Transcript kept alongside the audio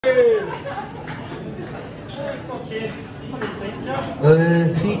CD's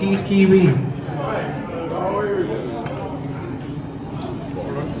TV.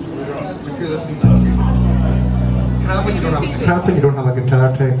 Crap when you don't have a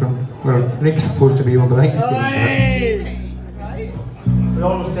guitar taken. Well, Nick's supposed to be one, but I think he's getting we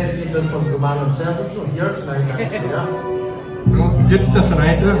almost dedicated this one to the man himself. He's not here tonight, actually, yeah? No, he ditched us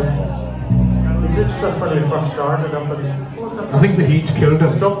tonight, yeah. He ditched us when we first started up in... I think the heat killed him.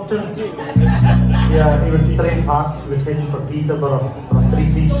 Stockton. Yeah, he went straight past. He was heading for Peat for a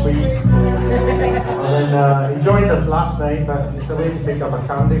 3-piece suite. And then he joined us last night, but he's away to pick up a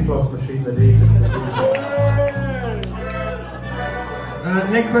candy floss machine the day.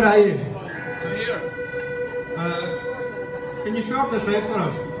 Nick, where are you? I'm here. Can you sort this out for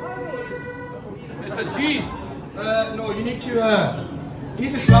us? It's a G. No, you need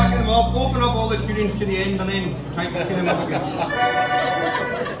to slacken them up, open up all the tunings to the end, and then tighten them up again.